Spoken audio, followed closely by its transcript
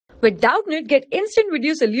With Doubtnut, get instant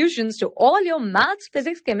video solutions to all your maths,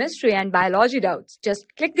 physics, chemistry, and biology doubts. Just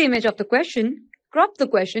click the image of the question, crop the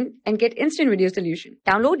question, and get instant video solution.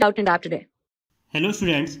 Download Doubtnut app today. Hello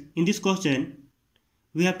students, in this question,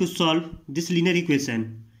 we have to solve this linear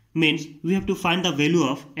equation. Means we have to find the value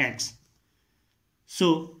of x.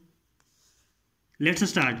 So, let's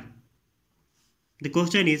start. The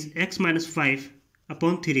question is x minus 5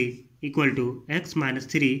 upon 3 equal to x minus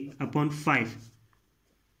 3 upon 5.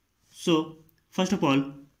 So, first of all,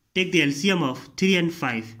 take the LCM of 3 and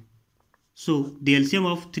 5. So, the LCM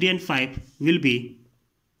of 3 and 5 will be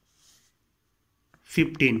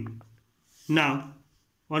 15. Now,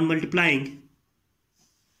 on multiplying,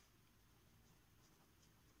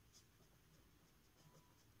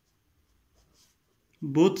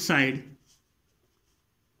 both sides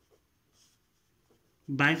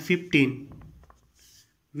by 15,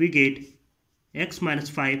 we get x minus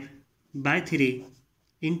 5 by 3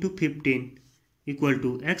 into 15 equal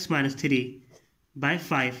to x minus 3 by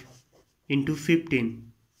 5 into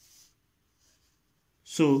 15.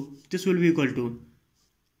 So this will be equal to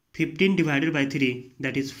 15 divided by 3,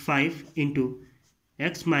 that is 5 into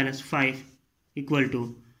x minus 5 equal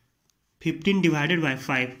to 15 divided by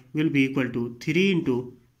 5 will be equal to 3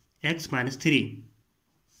 into x minus 3.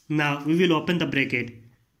 Now we will open the bracket.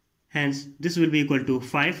 Hence this will be equal to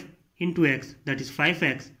 5 into x, that is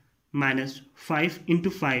 5x minus 5 into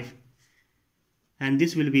 5, and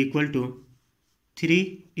this will be equal to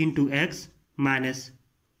 3 into x minus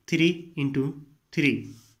 3 into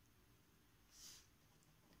 3.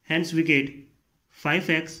 Hence we get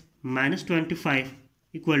 5x minus 25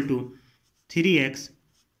 equal to 3x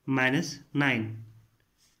minus 9.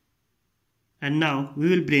 And now we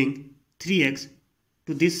will bring 3x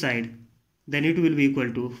to this side. Then it will be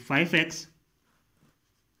equal to 5x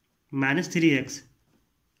minus 3x,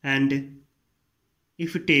 and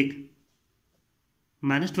if you take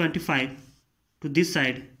minus 25 to this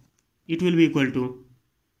side, it will be equal to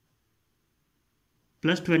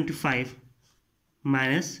plus 25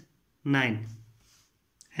 minus 9.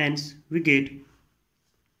 Hence we get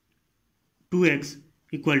 2x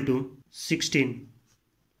equal to 16,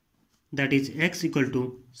 that is x equal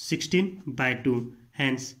to 16 by 2.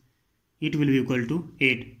 Hence it will be equal to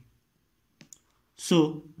 8.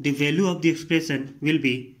 So the value of the expression will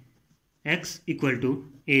be x equal to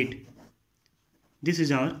 8. This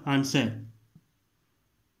is our answer.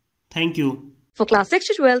 Thank you. For class 6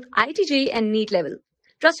 to 12, IIT JEE and NEET level.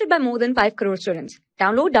 Trusted by more than 5 crore students.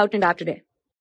 Download Doubtnut app today.